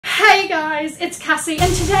Hey guys, it's Cassie,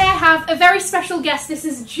 and today I have a very special guest. This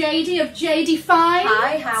is JD of JD Finds.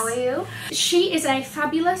 Hi, how are you? She is a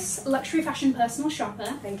fabulous luxury fashion personal shopper.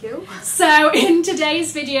 Thank you. So in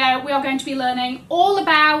today's video, we are going to be learning all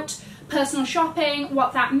about personal shopping,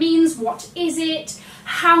 what that means, what is it,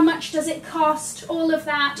 how much does it cost, all of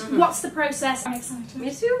that, what's the process. I'm excited.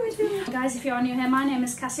 Me too, me too. Guys, if you are new here, my name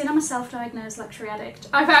is Cassie and I'm a self-diagnosed luxury addict.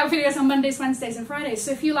 I put out videos on Mondays, Wednesdays and Fridays,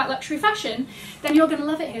 so if you like luxury fashion, then you're going to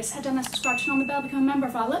love it here. So head down there, subscribe, turn on the bell, become a member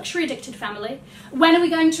of our luxury addicted family. When are we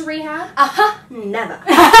going to rehab? Never.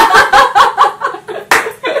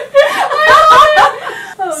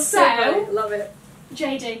 So, love it.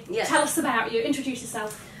 JD, Yes. Tell us about you. Introduce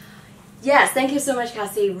yourself. Yes, thank you so much,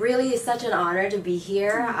 Cassie. Really, it's such an honor to be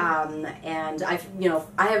here. And I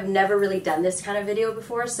have never really done this kind of video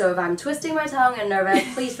before, so if I'm twisting my tongue and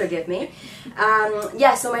nervous, please forgive me.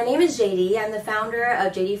 So my name is JD. I'm the founder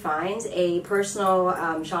of JD Finds, a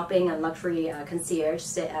personal shopping and luxury concierge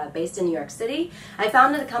based in New York City. I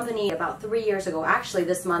founded the company about 3 years ago. Actually,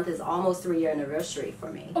 this month is almost 3-year anniversary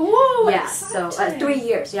for me. Oh, yeah, so 3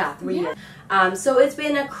 years. Yeah, 3 years. So it's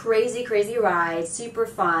been a crazy, crazy ride, super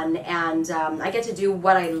fun, and I get to do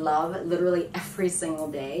what I love literally every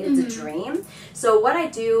single day. It's a dream. So what I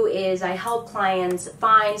do is I help clients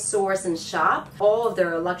find, source, and shop all of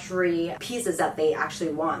their luxury pieces that they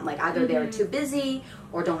actually want. Like either they're too busy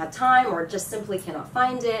or don't have time or just simply cannot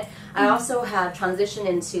find it. I also have transitioned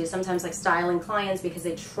into sometimes like styling clients because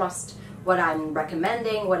they trust what I'm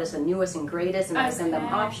recommending, what is the newest and greatest, and I send them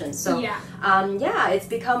options. So it's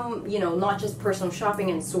become, not just personal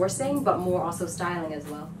shopping and sourcing, but more also styling as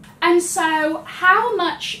well. And so how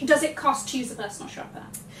much does it cost to use a personal shopper?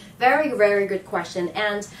 Very, very good question.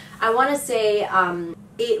 And I want to say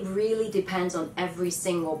it really depends on every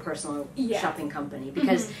single personal shopping company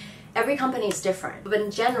because every company is different. But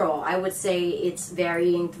in general, I would say it's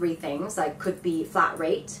varying 3 things. Like could be flat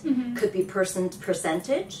rate, could be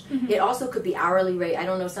percentage. It also could be hourly rate. I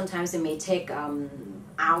don't know, sometimes it may take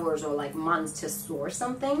hours or like months to source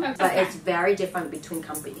something. But it's very different between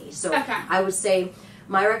companies. So I would say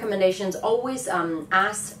my recommendations always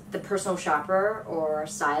ask the personal shopper or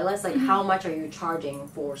stylist, like how much are you charging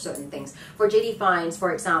for certain things. For JD Finds,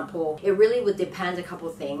 for example, it really would depend a couple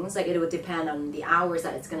things. Like it would depend on the hours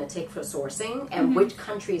that it's going to take for sourcing and which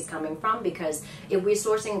country it's coming from, because if we're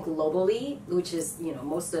sourcing globally, which is,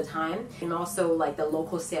 most of the time, and also like the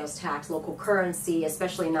local sales tax, local currency,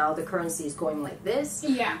 especially now the currency is going like this,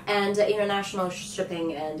 and international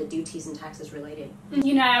shipping and the duties and taxes related.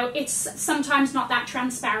 It's sometimes not that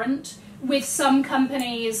transparent with some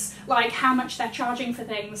companies, like how much they're charging for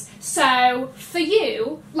things. So for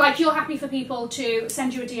you, like you're happy for people to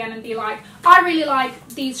send you a DM and be like, I really like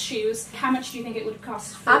these shoes. How much do you think it would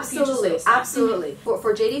cost for Absolutely, absolutely.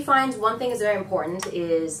 For JD Finds, one thing is very important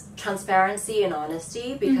is transparency and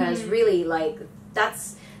honesty, because really like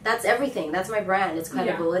that's everything. That's my brand. It's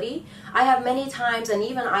credibility. I have many times, and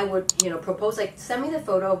even I would, propose, like, send me the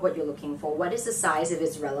photo of what you're looking for. What is the size if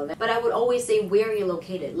it's relevant? But I would always say, where are you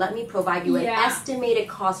located? Let me provide you an estimated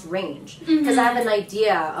cost range. Because I have an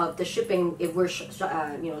idea of the shipping if we're,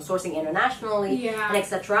 sourcing internationally and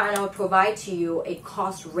etc. And I would provide to you a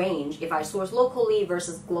cost range if I source locally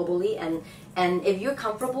versus globally. And if you're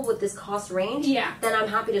comfortable with this cost range, then I'm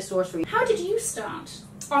happy to source for you. How did you start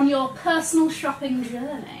on your personal shopping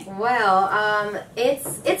journey? Well,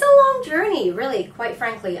 it's a long journey, really, quite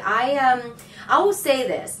frankly. I will say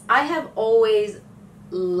this. I have always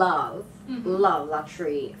loved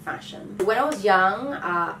luxury fashion. When I was young,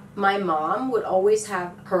 my mom would always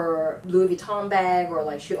have her Louis Vuitton bag, or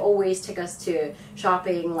like she'd always take us to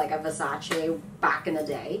shopping like a Versace back in the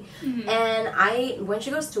day. And when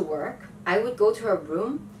she goes to work, I would go to her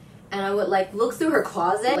room and I would like look through her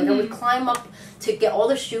closet. Like I would climb up to get all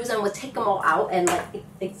the shoes and would take them all out and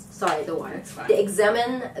like, sorry, the wire.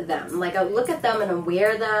 Examine them. Like I would look at them and then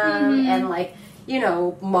wear them and like,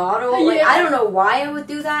 model. Like I don't know why I would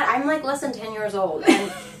do that. I'm like less than 10 years old and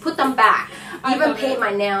put them back. Even paint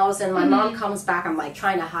my nails, and my mom comes back, I'm like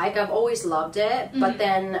trying to hide. I've always loved it. But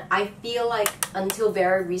then I feel like until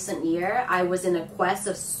very recent year, I was in a quest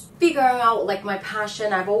of figuring out like my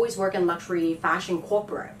passion. I've always worked in luxury fashion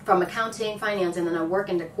corporate, from accounting, finance, and then I work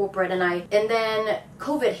into corporate, and then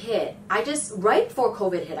COVID hit. Right before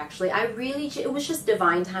COVID hit actually, it was just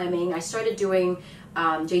divine timing. I started doing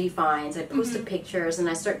JD Finds. I posted pictures and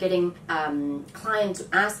I start getting clients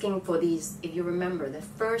asking for these. If you remember, the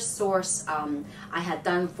first source I had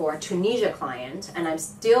done for a Tunisia client, and I'm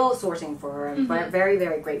still sourcing for her. I'm very,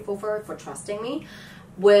 very grateful for her for trusting me,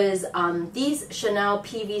 was these Chanel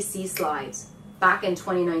PVC slides. back in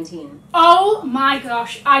 2019. Oh my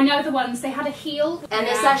gosh, I know the ones. They had a heel. And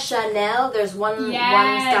it's that Chanel. There's one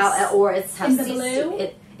style, or it's in the blue.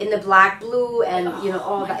 In the black, blue, and you know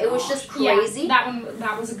all that. It was just crazy. Yeah,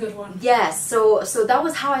 that was a good one. Yes, so that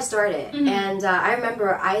was how I started, and I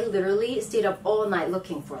remember I literally stayed up all night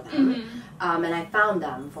looking for them, and I found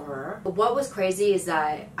them for her. But what was crazy is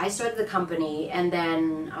that I started the company, and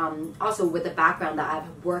then also with the background that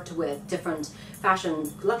I've worked with different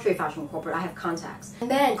luxury fashion corporate, I have contacts, and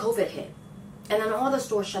then COVID hit, and then all the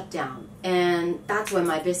stores shut down, and that's when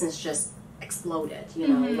my business just exploded. You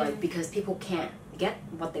know, like because people can't get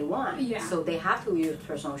what they want, so they have to use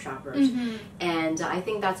personal shoppers, and I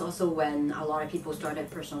think that's also when a lot of people started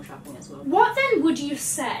personal shopping as well. What then would you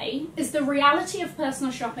say is the reality of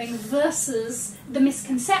personal shopping versus the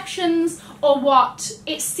misconceptions or what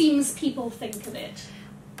it seems people think of it?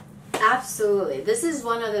 Absolutely. This is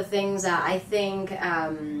one of the things that I think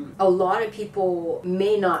a lot of people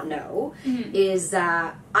may not know is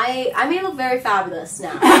that I may look very fabulous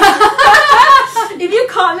now. If you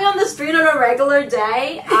caught me on the street on a regular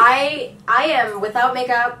day, I am without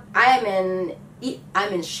makeup.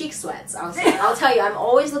 I'm in chic sweats. I'll tell you, I'm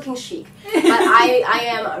always looking chic. But I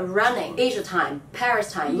am running Asia time,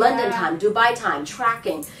 Paris time, London time, Dubai time,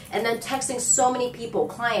 tracking, and then texting so many people,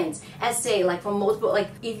 clients, essay, like from multiple, like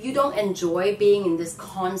if you don't enjoy being in this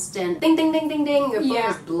constant ding, ding, ding, ding, ding, your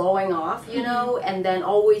phone is blowing off, you know, and then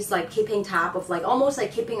always like keeping tab of like, almost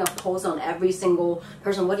like keeping a pulse on every single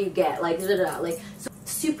person. What do you get? Like, like, so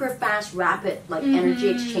super fast, rapid, like energy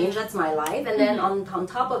exchange. That's my life. And then on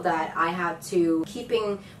top of that, I have to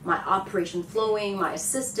keeping my operation flowing, my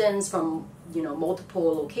assistants from, you know,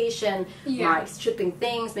 multiple location, my shipping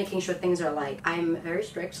things, making sure things are like, I'm very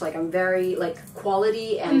strict. Like I'm very like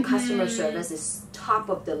quality and customer service is top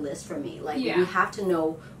of the list for me. Like we have to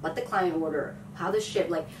know what the client order, how to ship,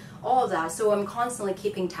 like all of that. So I'm constantly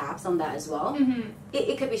keeping tabs on that as well.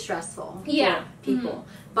 It could be stressful for people,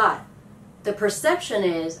 but the perception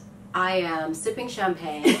is I am sipping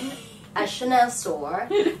champagne at Chanel store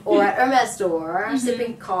or at Hermes store,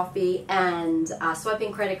 sipping coffee and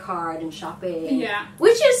swiping credit card and shopping.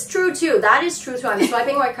 Which is true too. That is true too. I'm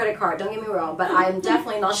swiping my credit card, don't get me wrong, but I'm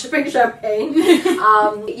definitely not sipping champagne.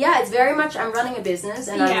 It's very much I'm running a business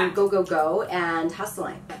and I'm go and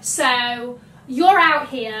hustling. So you're out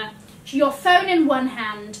here, your phone in one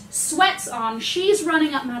hand, sweats on, she's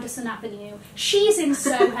running up Madison Avenue, she's in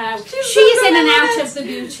Soho, she's in and out of the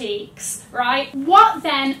boutiques, right? What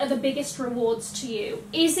then are the biggest rewards to you?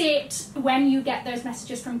 Is it when you get those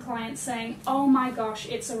messages from clients saying, oh my gosh,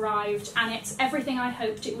 it's arrived and it's everything I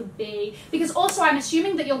hoped it would be? Because also I'm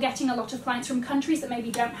assuming that you're getting a lot of clients from countries that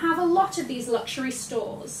maybe don't have a lot of these luxury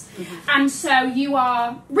stores. And so you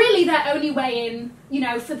are really their only way in, you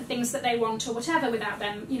know, for the things that they want or whatever without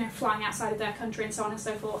them, you know, flying outside of their country and so on and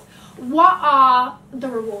so forth. What are the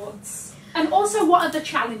rewards? And also, what are the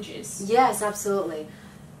challenges? Yes, absolutely.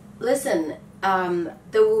 Listen, the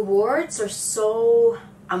rewards are so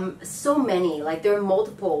many. Like there are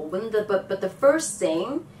multiple. But the first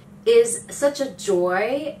thing is such a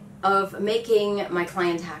joy of making my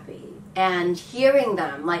client happy and hearing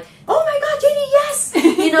them like, oh my god, Jenny, yes,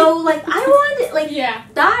 you know, like I want it, like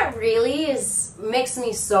that really makes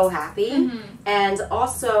me so happy. And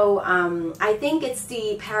also I think it's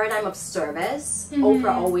the paradigm of service.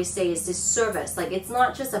 Oprah always says this service, like it's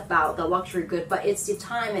not just about the luxury good, but it's the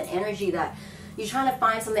time and energy that you're trying to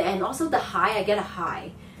find something, and also the high. I get a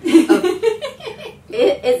high.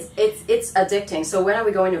 It's addicting. So when are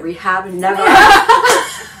we going to rehab? Never.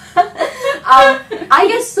 I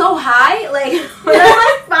get so high, like when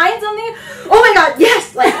I like find something, oh my god,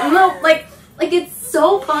 yes, like no, like it's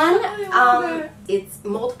so fun. It's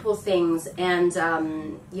multiple things, and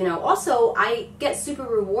you know, also I get super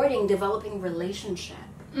rewarding developing relationship.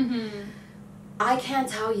 I can't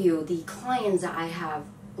tell you the clients that I have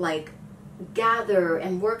like gather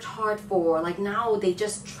and worked hard for, like now they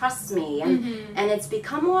just trust me, and it's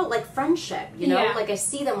become more like friendship, you know, like I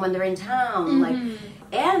see them when they're in town, like,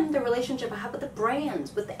 and the relationship I have with the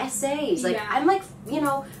brands, with the SAs, like I'm like, you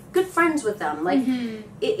know, good friends with them, like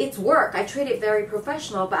it's work, I treat it very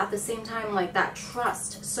professional, but at the same time like that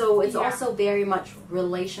trust, so it's also very much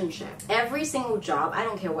relationship. Every single job, I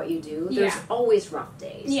don't care what you do, there's always rough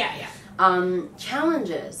days.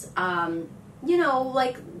 Challenges, you know,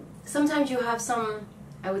 like sometimes you have some,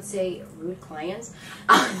 I would say, rude clients.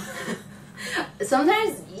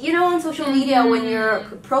 Sometimes, you know, on social media, when your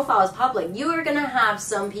profile is public, you are gonna have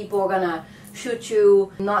some people are gonna shoot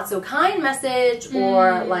you not so kind message,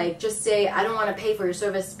 or like just say, I don't want to pay for your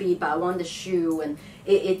service fee, but I want the shoe, and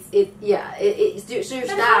it's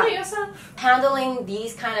that. Handling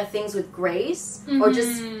these kind of things with grace, or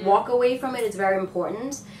just walk away from it is very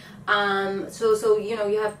important. So you know,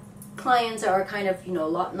 you have clients that are kind of, you know,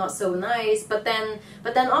 not so nice, but then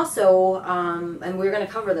also, and we're going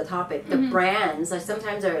to cover the topic, the brands, like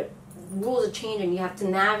sometimes rules are changing, you have to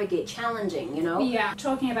navigate, challenging, you know? Yeah,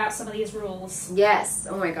 talking about some of these rules. Yes,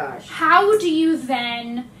 oh my gosh. How do you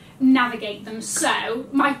then navigate them? So,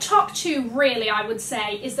 my top two, really, I would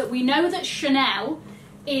say, is that we know that Chanel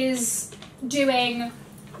is doing,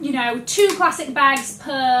 you know, 2 classic bags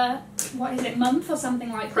per, what is it, month or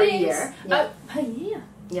something like per this? Year. Yeah. Per year?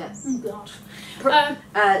 Yes. Oh,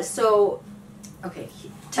 God. So, okay.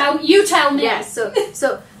 You tell me. Yes,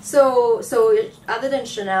 so other than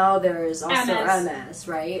Chanel, there's also Hermes,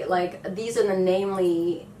 right? Like, these are the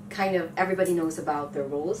namely kind of, everybody knows about the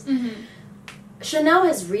rules. Chanel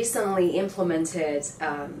has recently implemented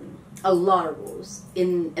a lot of rules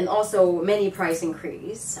and also many price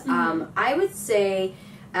increase. I would say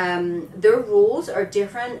their rules are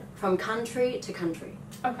different from country to country.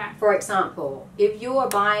 Okay. For example, if you are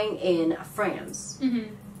buying in France,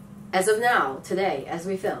 as of now, today, as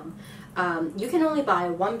we film, you can only buy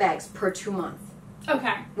 1 bags per 2 months.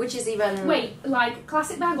 Okay. Which is even... Wait, like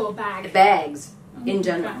classic bag or bag? Bags, in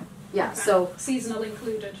general. Okay. Yeah, okay. So... Seasonal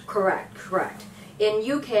included. Correct. In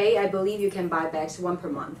UK, I believe you can buy bags 1 per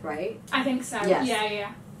month, right? I think so. Yes.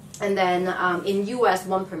 Yeah. And then in US,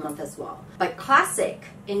 1 per month as well. But classic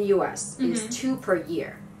in US is 2 per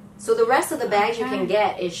year. So the rest of the bags you can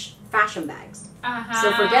get is fashion bags.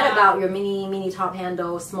 So forget about your mini top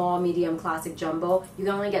handle, small, medium, classic, jumbo. You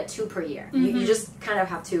can only get 2 per year. You just kind of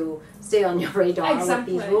have to stay on your radar with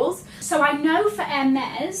these rules. So I know for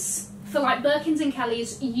Hermes, for like Birkins and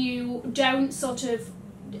Kellys, you don't sort of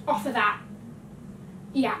offer that.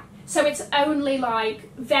 Yeah. So it's only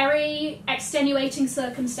like very extenuating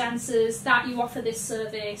circumstances that you offer this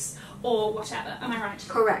service or whatever. Am I right?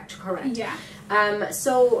 Correct. Yeah.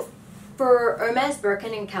 So for Hermes,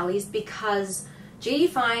 Birkin, and Kellys, because JD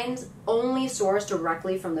Finds only source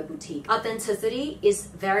directly from the boutique, authenticity is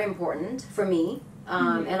very important for me.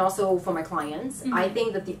 And also for my clients. I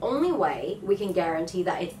think that the only way we can guarantee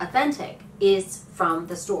that it's authentic is from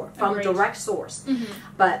the store, from direct source.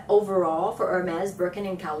 But overall, for Hermes, Birkin,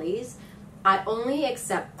 and Kellys, I only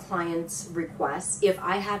accept clients' requests if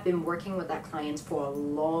I have been working with that client for a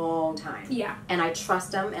long time. Yeah. And I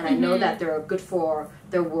trust them, and I know that they're good for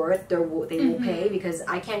their word, they will pay, because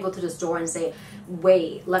I can't go to the store and say,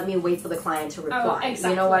 wait, let me wait for the client to reply. Oh,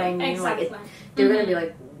 exactly. You know what I mean? Exactly. Like, they're going to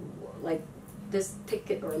be like, this, take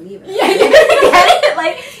it or leave it. Yeah.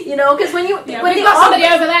 Like, you know, because when they got somebody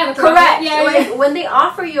over there. Correct. When they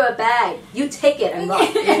offer you a bag, you take it and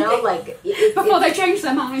run. You know, like before they change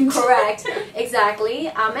their mind. Correct. Exactly.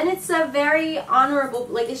 And it's a very honorable.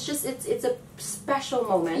 Like, it's a special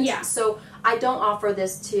moment. Yeah. So I don't offer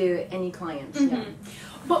this to any clients. Yeah.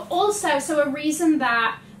 But also, so a reason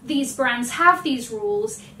that these brands have these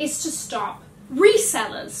rules is to stop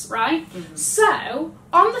resellers, right? So,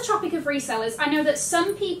 on the topic of resellers, I know that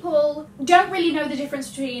some people don't really know the difference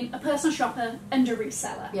between a personal shopper and a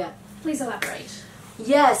reseller. Yeah. Please elaborate.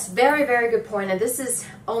 Yes, very, very good point. And this is,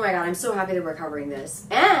 oh my God, I'm so happy that we're covering this.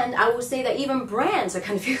 And I will say that even brands are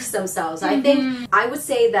confused themselves. I think, I would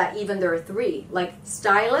say that even there are 3, like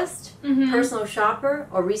stylist, personal shopper,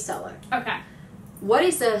 or reseller. Okay. What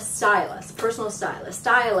is a stylist, personal stylist?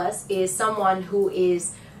 Stylist is someone who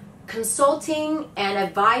is consulting and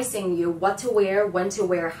advising you what to wear, when to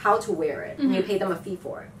wear, how to wear it. And you pay them a fee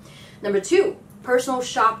for it. Number 2, personal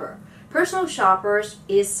shopper. Personal shoppers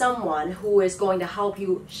is someone who is going to help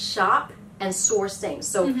you shop and source things.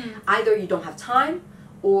 So either you don't have time,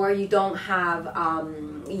 or you don't have,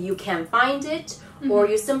 you can't find it, or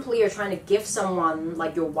you simply are trying to give someone,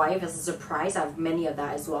 like your wife, as a surprise. I have many of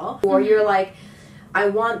that as well. Or you're like, I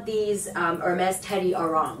want these Hermes Teddy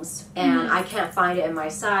Orangs, and I can't find it in my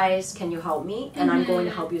size. Can you help me? And I'm going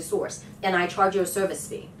to help you source. And I charge you a service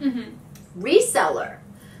fee. Reseller,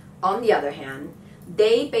 on the other hand,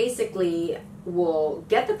 they basically will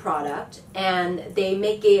get the product and they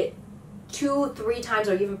make it 2, 3 times,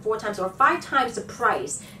 or even 4 times, or 5 times the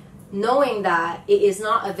price, knowing that it is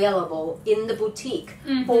not available in the boutique.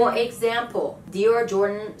 For example, Dior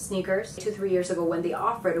Jordan sneakers 2-3 years ago, when they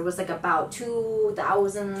offered, it was like about $2,000,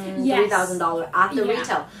 $3,000 at the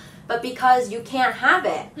retail. But because you can't have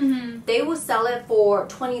it, they will sell it for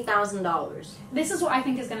 $20,000. This is what I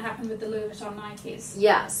think is going to happen with the Louis Vuitton Nikes.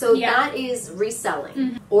 Yeah, so that is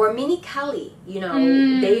reselling. Or Mini Kelly, you know,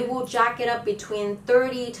 they will jack it up between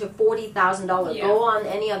 $30,000 to $40,000. Yeah. Go on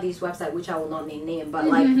any of these websites, which I will not name, but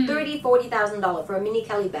like $30,000, $40,000 for a Mini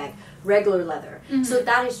Kelly bag, regular leather. So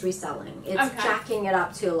that is reselling. It's jacking it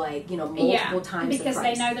up to like, you know, multiple times because the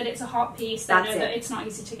price. they know that it's a hot piece. They know that it's not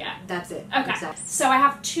easy to get. That's it. Okay. Exactly. So I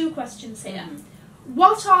have 2 questions here.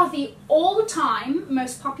 What are the all-time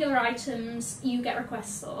most popular items you get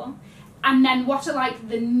requests for? And then what are like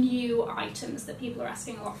the new items that people are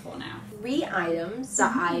asking a lot for now? 3 items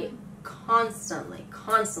that I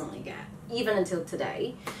constantly get, even until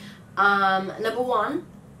today. Number 1,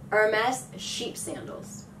 Hermes sheep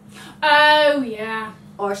sandals. Oh yeah.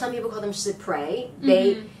 Or some people call them cypre.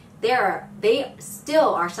 They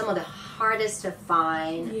still are some of the hardest to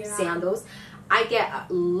find sandals. I get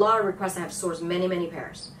a lot of requests. I have sourced many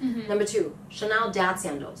pairs. Number 2, Chanel dad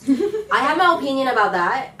sandals. I have my opinion about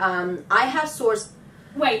that. I have sourced...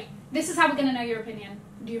 Wait, this is how we're going to know your opinion.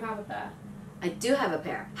 Do you have a pair? I do have a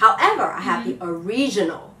pair. However, I have the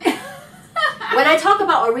original. When I talk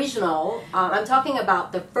about original, I'm talking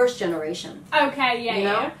about the first generation. Okay, yeah, you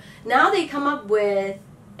know? yeah. Now they come up with...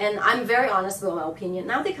 And I'm very honest with my opinion.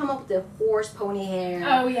 Now they come up with the horse pony hair.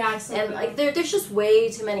 Oh, yeah, I saw and that. like there's just way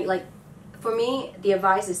too many. Like, for me, the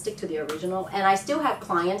advice is stick to the original. And I still have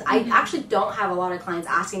clients. I actually don't have a lot of clients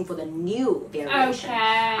asking for the new variation.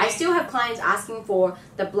 Okay. I still have clients asking for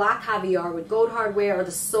the black caviar with gold hardware or the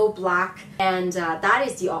so black. And that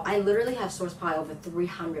is the... I literally have sourced probably over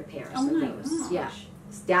 300 pairs of those. Gosh. Yeah.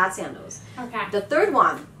 Dad sandals. Okay. The third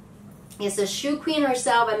one is the shoe queen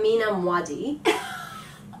herself, Amina Mwadi.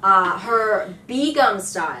 Her Begum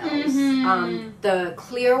styles. The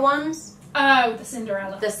clear ones. Oh, the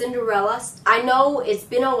Cinderella. The Cinderella. I know it's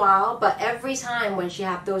been a while, but every time when she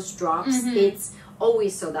have those drops, it's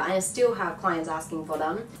always sold out. And I still have clients asking for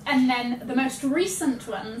them. And then the most recent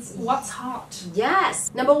ones, what's hot? Yes.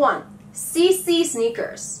 Number 1, CC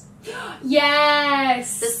sneakers.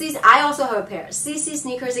 Yes. The CC, I also have a pair. CC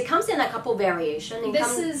sneakers. It comes in a couple variations.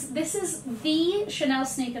 This is the Chanel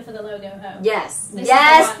sneaker for the logo hoe. Yes. This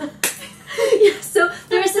yes. is the one. Yeah, so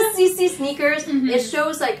there's the CC sneakers. It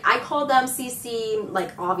shows, like, I call them CC,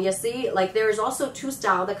 like, obviously. Like, there's also 2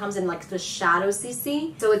 style that comes in, like, the shadow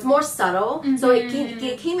CC. So it's more subtle. So it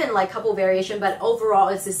came in, like, couple variation, but overall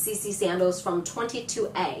it's the CC sandals from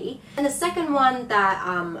 22A. And the second one that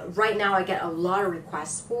right now I get a lot of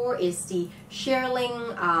requests for is the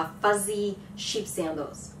shearling fuzzy sheep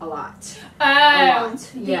sandals. A lot. Oh. A lot.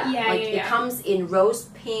 Yeah. Yeah, like, yeah. it comes in rose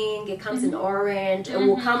pink. It comes in orange. It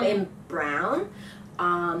will come in brown,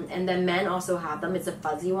 and then men also have them. It's a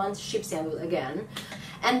fuzzy one, sheep sandal again.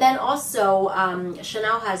 And then also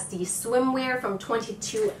Chanel has the swimwear from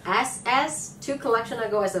 22SS, 2 collection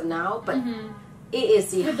ago as of now, but it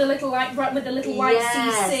is the with the little white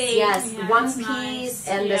CC. Yes, yeah, one it's piece nice.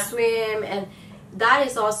 and the swim, and that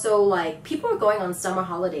is also like people are going on summer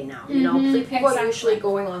holiday now. You know, people are usually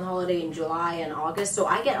going on holiday in July and August, so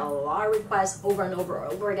I get a lot of requests over and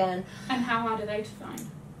over again. And how hard are they to find?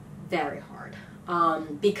 Very hard.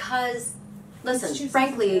 Because, listen,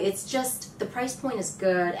 frankly, it's just, the price point is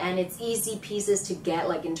good and it's easy pieces to get,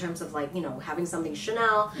 like, in terms of, like, you know, having something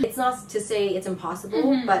Chanel. It's not to say it's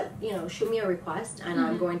impossible, but, you know, shoot me a request and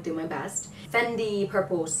I'm going through my best. Fendi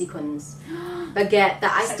purple sequins baguette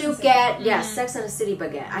that I still get, Sex and the City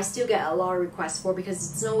baguette. I still get a lot of requests for because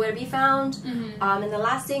it's nowhere to be found. And the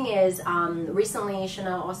last thing is, recently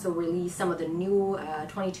Chanel also released some of the new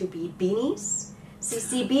 22B beanies.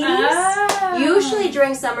 CC beanies. Usually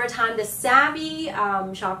during summertime, the savvy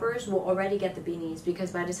shoppers will already get the beanies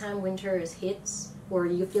because by the time winter is hits or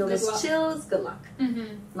you feel this chills, good luck.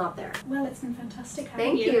 Not there. Well, it's been fantastic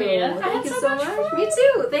having Thank you. Here. Thank you so much. Me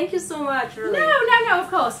too. Thank you so much. Really. No,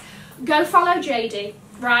 of course. Go follow JD,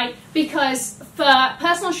 right? Because for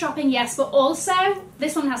personal shopping, yes, but also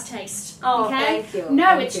this one has taste. Oh, okay? thank you. No,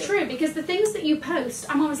 thank it's you. true because the things that you post,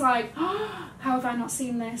 I'm always like, oh, how have I not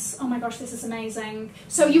seen this? Oh my gosh, this is amazing.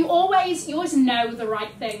 So you always know the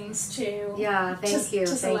right things to thank you.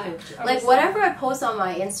 select. Like whatever I post on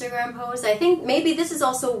my Instagram post, I think maybe this is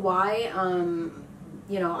also why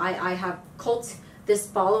you know, I have cult this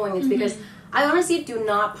following. It's because I honestly do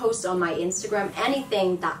not post on my Instagram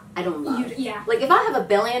anything that I don't love. Like if I have $1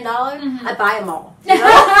 billion, I buy them all. You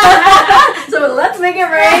know? So let's make it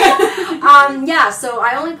right. Yeah, so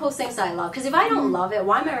I only post things that I love. Because if I don't love it,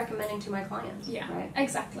 why am I recommending to my clients? Yeah, right?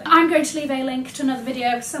 Exactly. I'm going to leave a link to another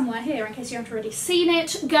video somewhere here in case you haven't already seen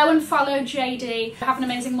it. Go and follow JD. Have an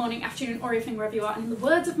amazing morning, afternoon, or evening wherever you are. And in the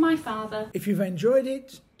words of my father, if you've enjoyed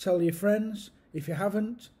it, tell your friends. If you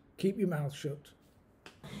haven't, keep your mouth shut.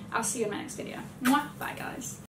 I'll see you in my next video. Mwah. Bye, guys.